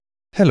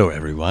Hello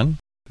everyone,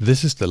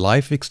 this is the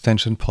Life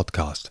Extension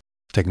Podcast,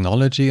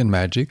 Technology and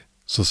Magic,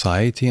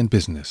 Society and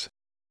Business.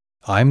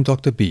 I'm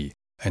Dr. B,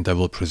 and I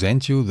will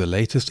present you the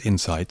latest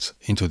insights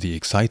into the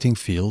exciting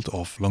field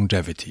of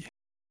longevity.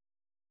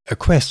 A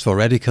quest for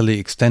radically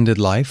extended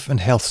life and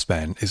health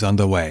span is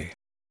underway.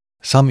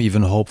 Some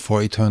even hope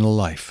for eternal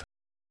life.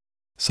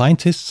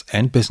 Scientists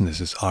and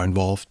businesses are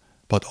involved,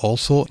 but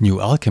also new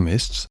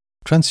alchemists,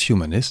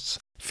 transhumanists,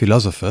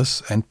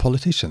 philosophers and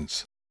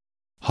politicians.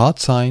 Hard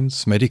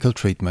science, medical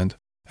treatment,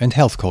 and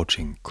health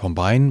coaching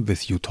combine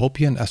with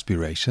utopian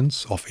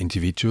aspirations of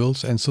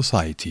individuals and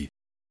society.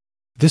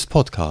 This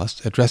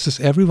podcast addresses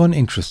everyone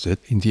interested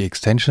in the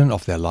extension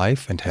of their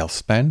life and health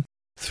span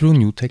through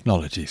new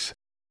technologies.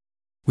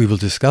 We will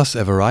discuss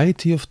a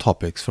variety of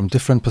topics from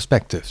different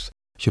perspectives: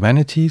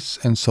 humanities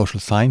and social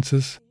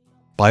sciences,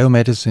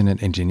 biomedicine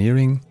and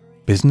engineering,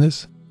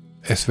 business,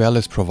 as well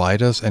as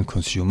providers and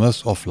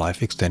consumers of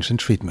life extension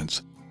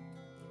treatments.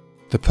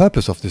 The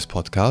purpose of this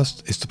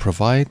podcast is to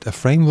provide a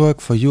framework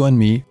for you and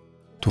me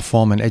to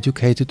form an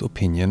educated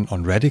opinion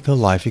on radical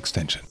life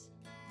extension.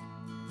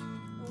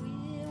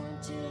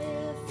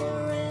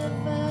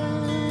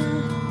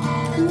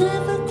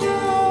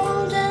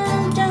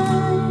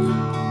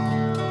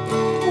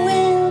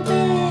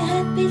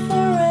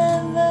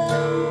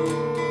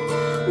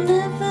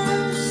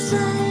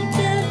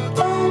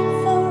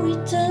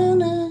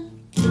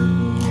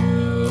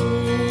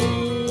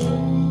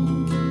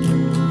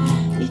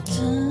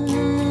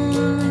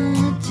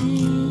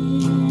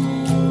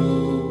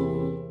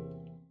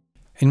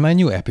 In my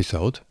new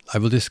episode, I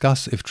will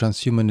discuss if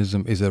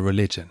transhumanism is a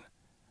religion.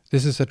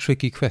 This is a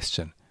tricky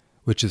question,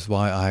 which is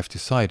why I have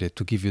decided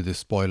to give you the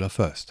spoiler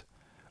first,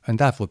 and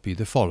that would be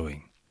the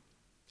following.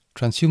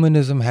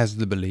 Transhumanism has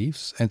the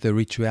beliefs and the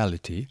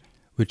rituality,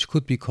 which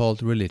could be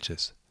called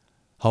religious.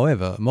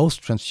 However,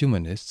 most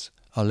transhumanists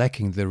are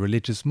lacking the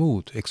religious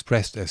mood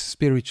expressed as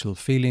spiritual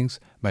feelings,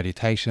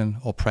 meditation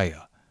or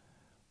prayer.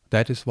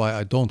 That is why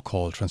I don't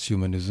call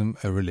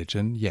transhumanism a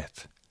religion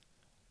yet.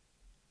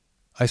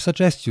 I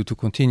suggest you to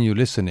continue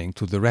listening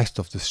to the rest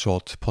of this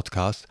short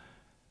podcast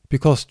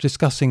because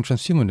discussing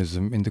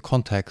transhumanism in the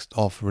context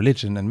of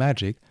religion and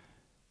magic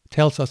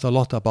tells us a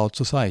lot about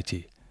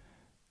society.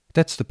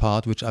 That's the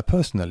part which I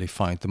personally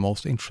find the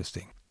most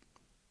interesting.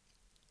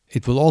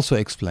 It will also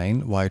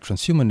explain why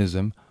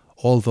transhumanism,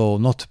 although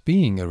not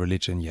being a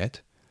religion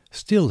yet,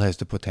 still has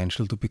the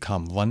potential to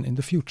become one in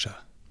the future.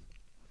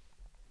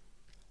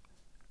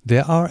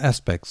 There are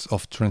aspects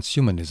of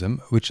transhumanism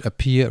which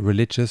appear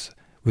religious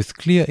with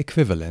clear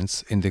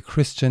equivalence in the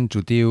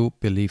Christian-Judeo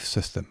belief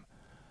system.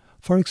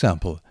 For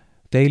example,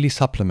 daily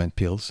supplement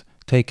pills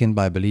taken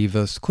by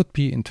believers could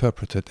be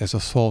interpreted as a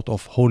sort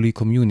of holy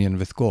communion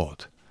with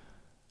God.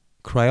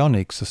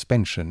 Cryonic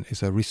suspension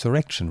is a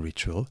resurrection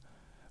ritual,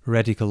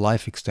 radical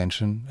life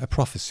extension a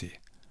prophecy.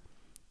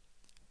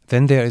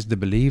 Then there is the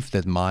belief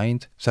that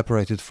mind,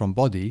 separated from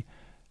body,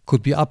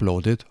 could be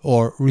uploaded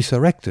or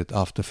resurrected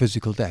after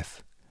physical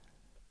death.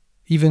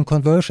 Even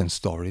conversion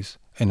stories,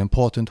 an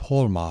important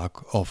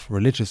hallmark of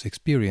religious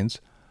experience,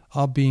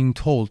 are being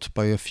told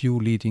by a few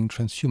leading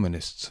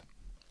transhumanists.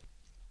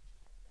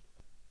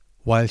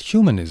 While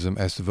humanism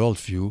as a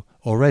worldview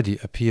already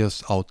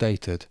appears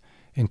outdated,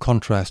 in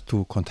contrast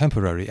to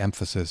contemporary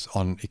emphasis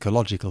on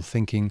ecological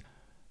thinking,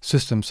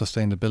 system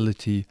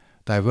sustainability,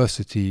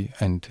 diversity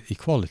and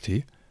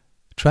equality,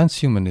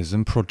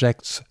 transhumanism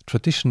projects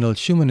traditional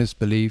humanist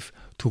belief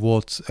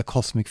towards a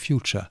cosmic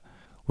future,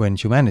 when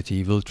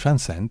humanity will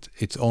transcend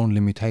its own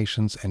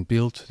limitations and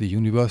build the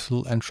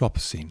universal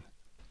Anthropocene.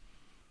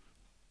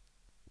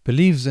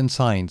 Beliefs in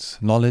science,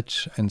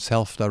 knowledge and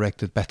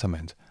self-directed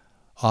betterment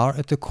are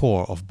at the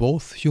core of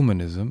both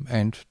humanism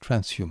and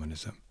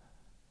transhumanism.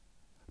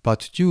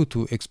 But due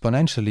to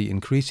exponentially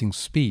increasing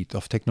speed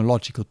of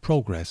technological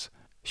progress,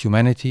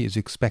 humanity is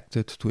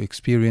expected to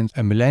experience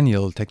a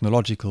millennial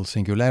technological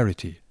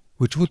singularity,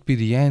 which would be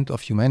the end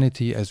of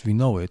humanity as we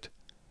know it,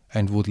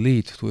 and would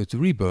lead to its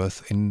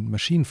rebirth in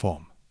machine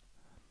form.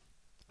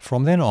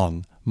 From then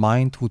on,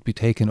 mind would be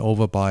taken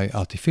over by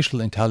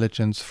artificial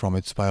intelligence from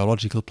its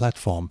biological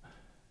platform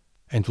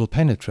and will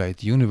penetrate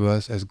the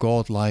universe as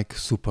God-like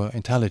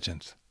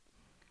super-intelligence.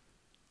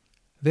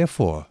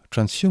 Therefore,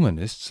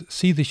 transhumanists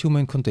see the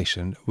human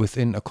condition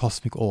within a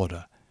cosmic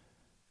order,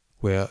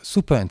 where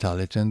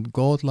super-intelligent,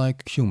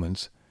 God-like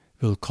humans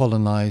will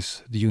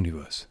colonize the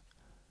universe.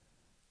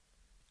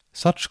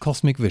 Such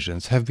cosmic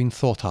visions have been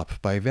thought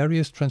up by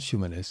various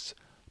transhumanists,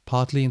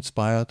 partly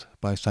inspired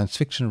by science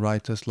fiction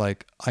writers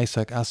like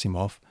Isaac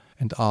Asimov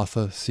and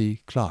Arthur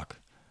C. Clarke.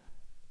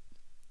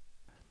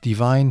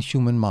 Divine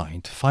human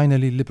mind,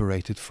 finally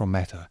liberated from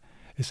matter,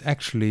 is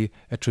actually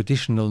a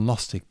traditional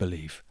Gnostic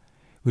belief,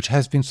 which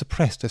has been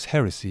suppressed as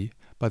heresy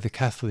by the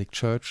Catholic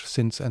Church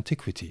since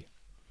antiquity.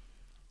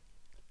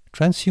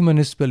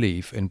 Transhumanist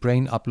belief in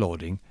brain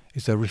uploading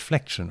is a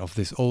reflection of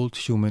this old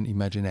human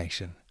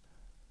imagination.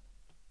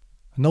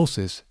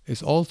 Gnosis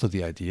is also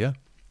the idea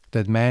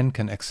that man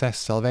can access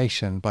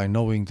salvation by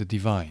knowing the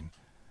divine.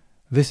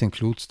 This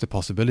includes the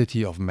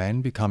possibility of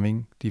man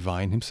becoming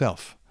divine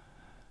himself.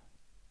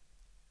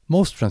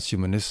 most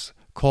transhumanists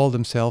call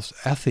themselves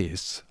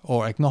atheists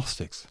or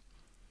agnostics.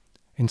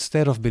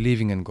 Instead of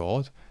believing in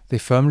God, they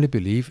firmly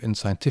believe in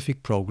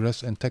scientific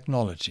progress and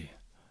technology.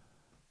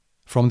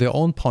 From their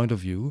own point of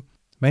view,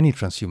 many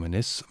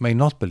transhumanists may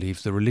not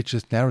believe the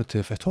religious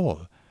narrative at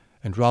all,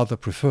 and rather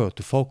prefer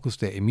to focus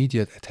their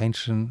immediate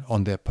attention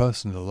on their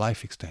personal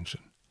life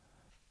extension.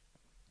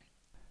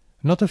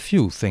 Not a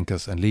few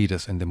thinkers and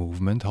leaders in the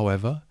movement,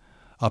 however,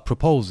 are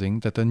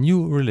proposing that a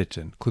new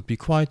religion could be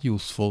quite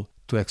useful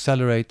to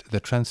accelerate the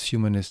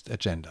transhumanist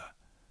agenda.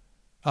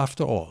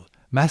 After all,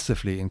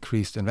 massively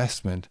increased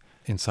investment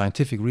in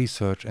scientific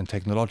research and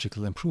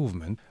technological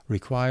improvement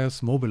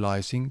requires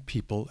mobilizing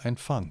people and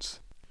funds.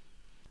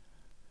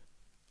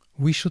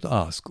 We should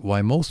ask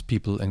why most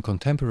people in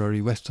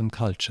contemporary Western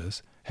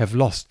cultures have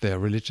lost their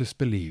religious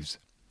beliefs.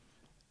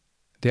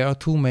 There are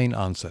two main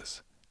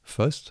answers.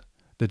 First,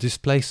 the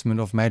displacement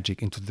of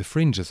magic into the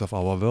fringes of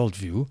our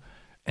worldview,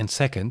 and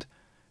second,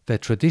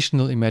 that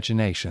traditional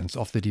imaginations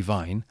of the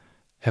divine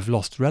have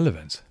lost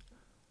relevance.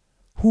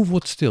 Who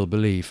would still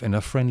believe in a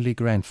friendly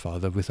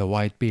grandfather with a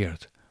white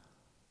beard,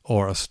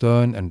 or a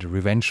stern and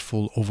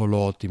revengeful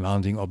overlord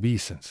demanding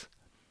obeisance?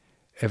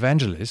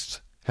 Evangelists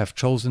have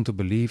chosen to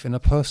believe in a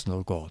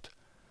personal God,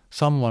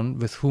 someone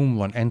with whom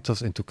one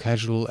enters into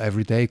casual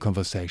everyday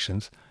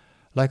conversations,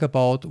 like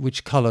about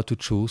which color to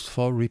choose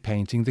for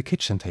repainting the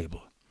kitchen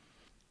table.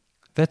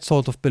 That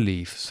sort of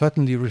belief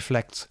certainly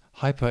reflects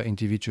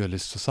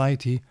hyper-individualist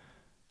society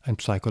and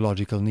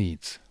psychological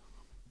needs.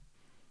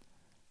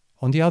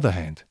 On the other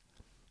hand,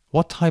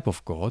 what type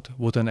of God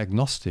would an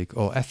agnostic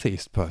or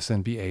atheist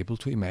person be able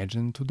to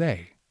imagine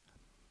today?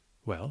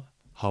 Well,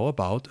 how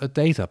about a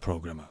data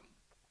programmer?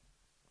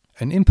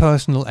 An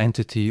impersonal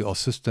entity or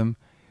system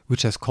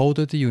which has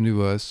coded the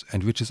universe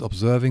and which is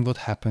observing what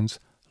happens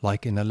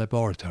like in a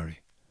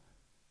laboratory.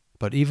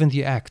 But even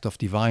the act of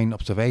divine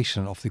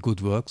observation of the good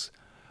works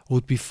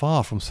would be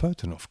far from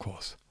certain, of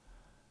course.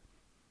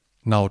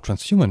 Now,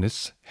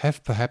 transhumanists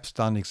have perhaps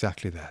done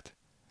exactly that.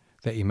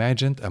 They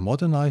imagined a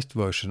modernized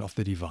version of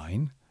the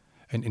divine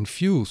and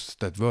infused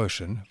that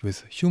version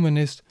with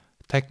humanist,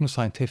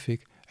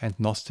 technoscientific, and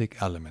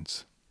Gnostic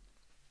elements.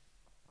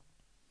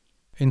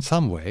 In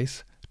some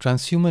ways,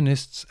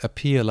 transhumanists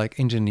appear like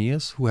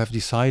engineers who have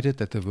decided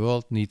that the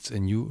world needs a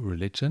new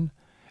religion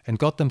and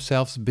got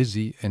themselves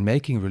busy in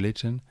making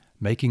religion,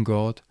 making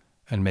God,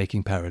 and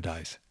making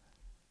paradise.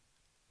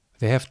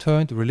 They have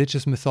turned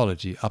religious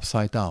mythology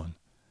upside down.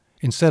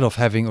 Instead of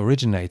having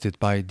originated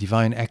by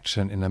divine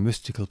action in a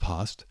mystical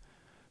past,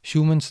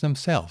 humans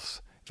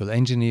themselves will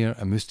engineer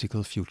a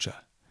mystical future.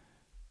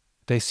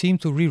 They seem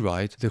to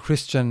rewrite the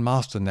Christian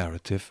master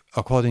narrative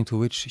according to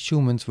which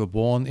humans were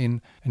born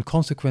in and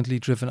consequently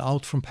driven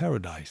out from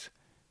paradise.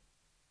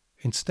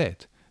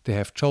 Instead, they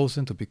have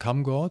chosen to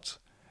become gods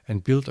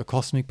and build a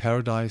cosmic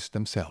paradise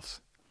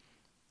themselves.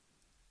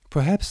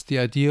 Perhaps the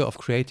idea of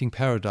creating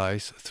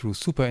paradise through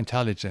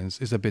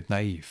superintelligence is a bit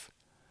naive.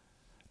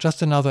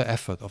 Just another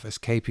effort of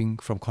escaping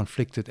from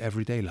conflicted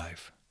everyday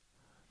life.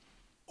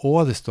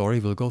 Or the story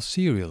will go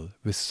serial,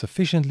 with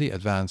sufficiently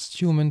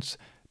advanced humans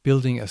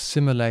building a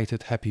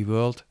simulated happy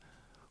world,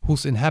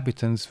 whose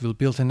inhabitants will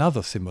build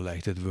another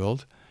simulated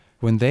world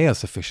when they are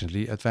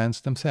sufficiently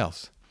advanced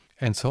themselves,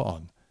 and so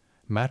on.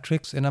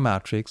 Matrix in a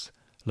matrix,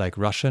 like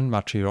Russian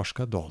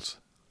Matryoshka dolls.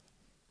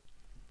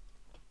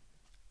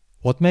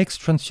 What makes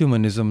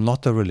transhumanism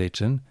not a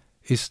religion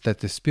is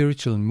that the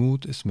spiritual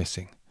mood is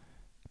missing.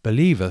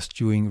 Believers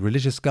during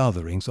religious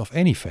gatherings of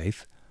any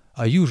faith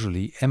are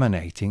usually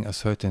emanating a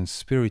certain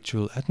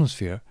spiritual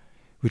atmosphere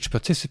which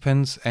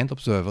participants and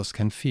observers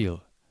can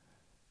feel.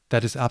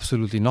 That is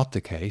absolutely not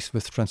the case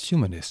with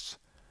transhumanists.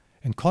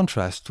 In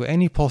contrast to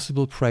any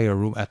possible prayer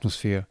room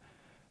atmosphere,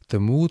 the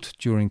mood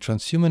during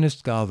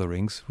transhumanist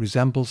gatherings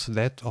resembles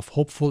that of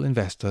hopeful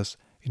investors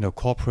in a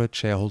corporate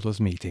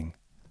shareholders meeting.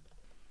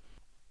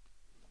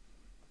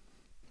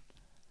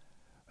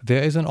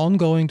 There is an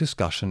ongoing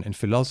discussion in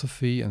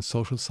philosophy and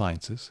social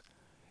sciences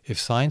if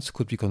science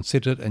could be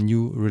considered a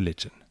new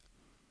religion.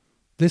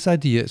 This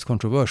idea is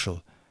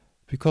controversial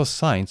because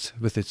science,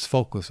 with its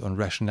focus on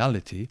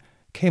rationality,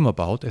 came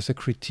about as a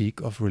critique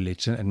of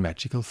religion and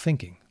magical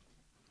thinking.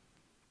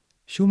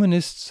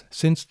 Humanists,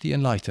 since the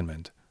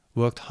Enlightenment,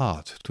 worked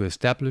hard to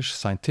establish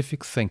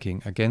scientific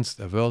thinking against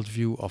a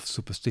worldview of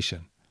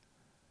superstition.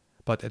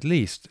 But at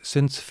least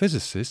since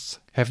physicists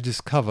have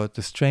discovered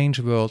the strange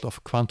world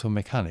of quantum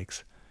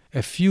mechanics,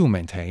 a few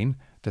maintain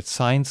that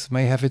science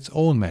may have its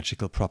own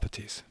magical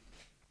properties.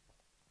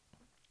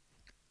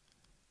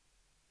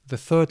 The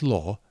Third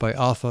Law by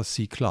Arthur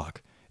C.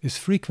 Clarke is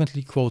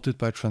frequently quoted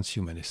by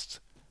transhumanists.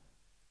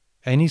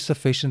 Any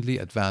sufficiently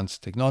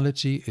advanced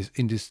technology is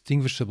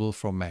indistinguishable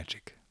from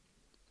magic.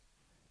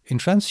 In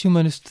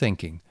transhumanist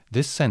thinking,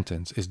 this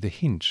sentence is the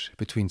hinge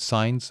between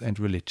science and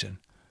religion.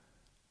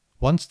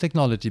 Once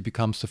technology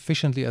becomes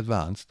sufficiently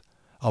advanced,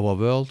 our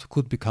world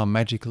could become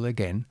magical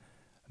again,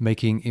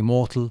 making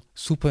immortal,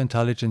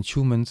 superintelligent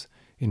humans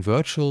in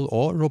virtual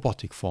or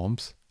robotic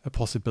forms a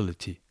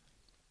possibility.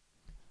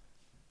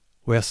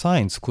 Where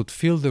science could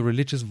fill the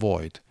religious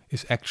void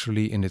is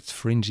actually in its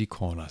fringy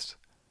corners.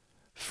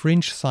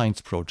 Fringe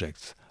science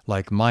projects,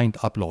 like mind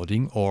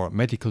uploading or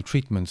medical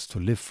treatments to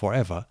live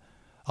forever,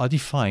 are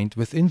defined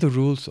within the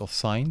rules of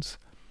science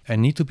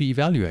and need to be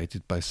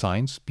evaluated by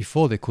science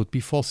before they could be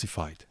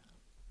falsified.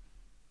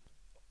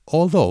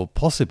 Although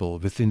possible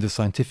within the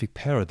scientific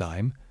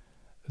paradigm,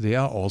 they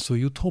are also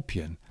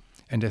utopian,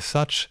 and as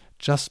such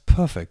just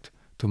perfect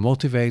to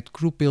motivate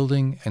group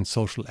building and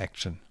social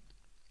action.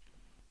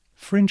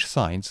 Fringe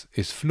science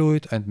is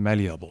fluid and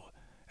malleable,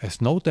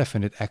 as no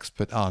definite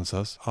expert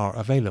answers are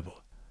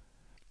available.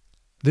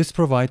 This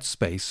provides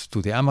space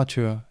to the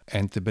amateur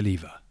and the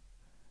believer.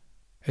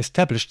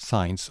 Established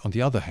science, on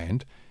the other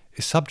hand,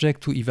 is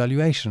subject to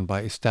evaluation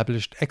by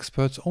established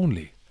experts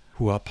only,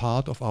 who are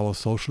part of our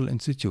social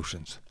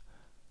institutions.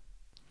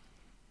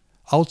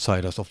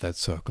 Outsiders of that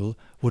circle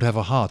would have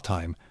a hard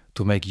time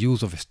to make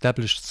use of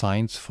established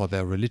science for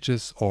their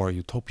religious or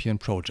utopian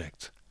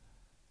projects.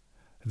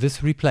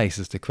 This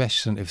replaces the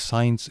question if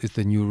science is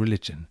the new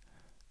religion.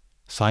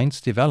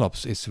 Science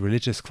develops its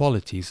religious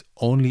qualities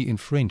only in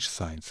fringe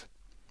science.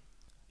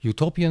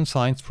 Utopian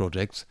science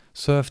projects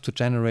serve to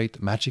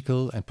generate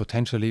magical and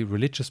potentially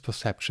religious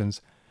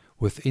perceptions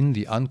within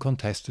the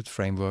uncontested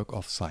framework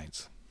of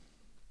science.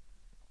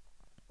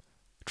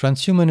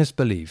 Transhumanist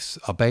beliefs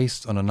are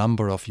based on a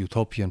number of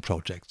utopian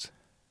projects.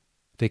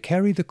 They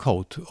carry the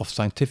coat of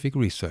scientific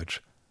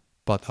research,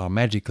 but are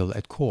magical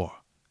at core.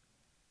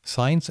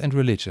 Science and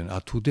religion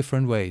are two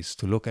different ways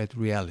to look at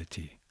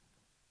reality.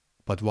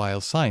 But while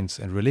science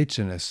and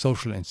religion as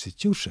social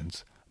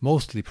institutions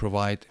mostly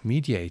provide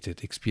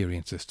mediated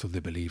experiences to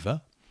the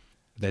believer,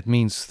 that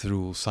means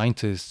through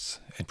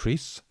scientists and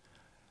priests,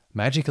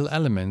 magical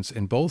elements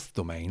in both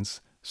domains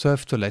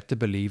serve to let the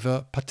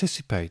believer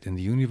participate in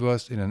the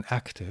universe in an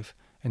active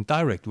and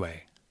direct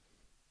way.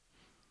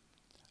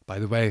 By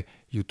the way,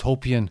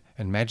 utopian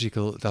and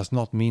magical does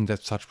not mean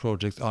that such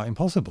projects are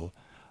impossible,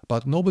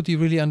 but nobody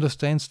really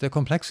understands their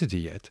complexity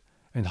yet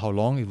and how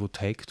long it would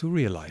take to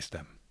realize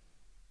them.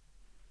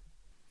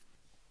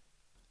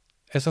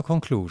 As a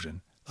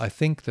conclusion, I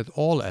think that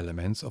all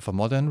elements of a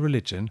modern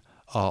religion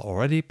are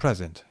already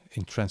present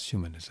in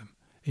transhumanism,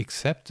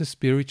 except the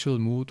spiritual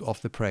mood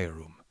of the prayer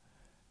room.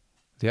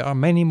 There are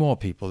many more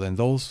people than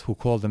those who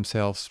call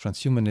themselves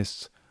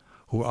transhumanists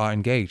who are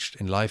engaged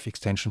in life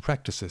extension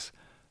practices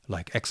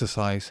like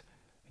exercise,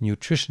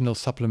 nutritional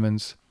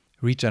supplements,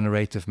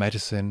 regenerative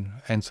medicine,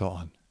 and so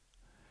on.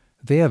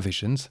 Their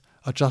visions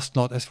are just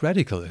not as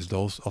radical as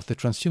those of the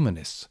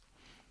transhumanists.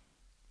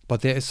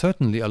 But there is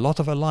certainly a lot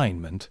of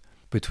alignment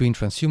between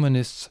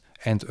transhumanists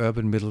and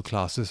urban middle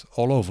classes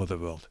all over the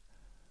world.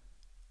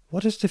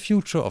 What is the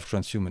future of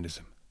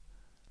transhumanism?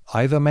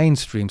 Either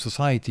mainstream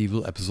society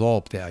will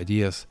absorb their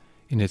ideas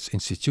in its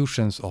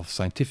institutions of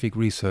scientific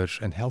research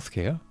and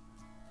healthcare,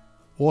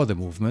 or the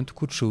movement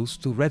could choose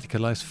to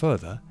radicalize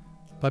further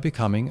by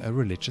becoming a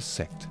religious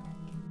sect.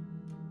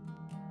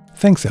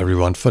 Thanks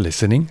everyone for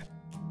listening.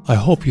 I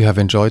hope you have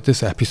enjoyed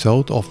this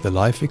episode of the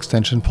Life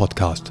Extension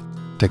Podcast,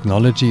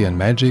 Technology and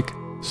Magic,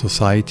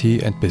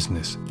 Society and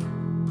Business.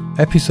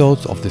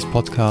 Episodes of this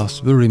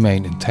podcast will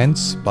remain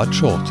intense but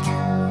short,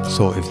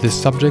 so if this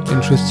subject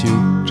interests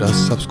you,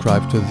 just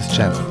subscribe to this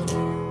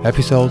channel.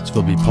 Episodes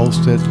will be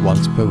posted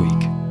once per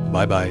week.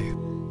 Bye bye.